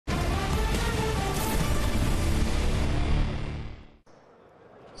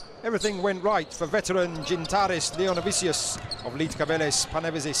Everything went right for veteran Gintaras Leonavicius of Lietkabelis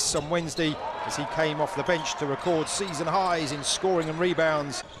Panevezys on Wednesday as he came off the bench to record season highs in scoring and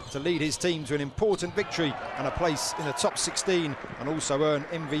rebounds to lead his team to an important victory and a place in the top 16, and also earn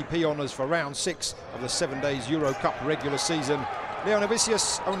MVP honours for round 6 of the 7DAYS EuroCup regular season.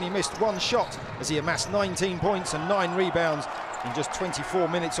 Leonavicius only missed one shot as he amassed 19 points and 9 rebounds in just 24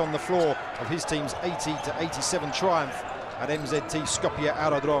 minutes on the floor of his team's 80-87 triumph at MZT Skopje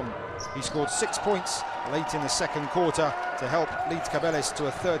Aerodrome. He scored 6 points late in the second quarter to help Lietkabelis to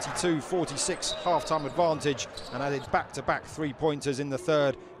a 32-46 half-time advantage, and added back-to-back three-pointers in the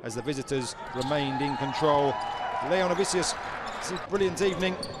third as the visitors remained in control. Leonavicius, it's a brilliant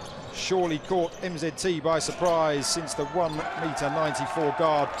evening. Surely caught MZT by surprise, since the 1m94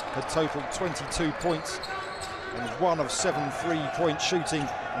 guard had totaled 22 points and 1 of 7 3-point shooting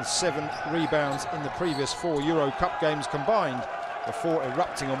and 7 rebounds in the previous 4 Euro Cup games combined before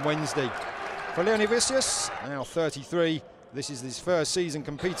erupting on Wednesday. For Leonavicius, now 33, this is his first season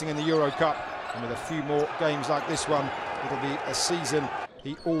competing in the Euro Cup, and with a few more games like this one, it'll be a season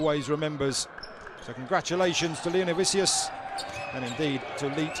he always remembers. So congratulations to Leonavicius, and indeed to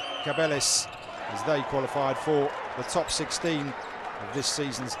Lietkabelis, as they qualified for the top 16 of this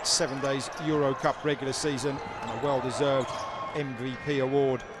season's 7DAYS EuroCup regular season, and a well-deserved MVP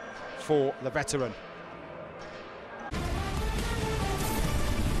award for the veteran.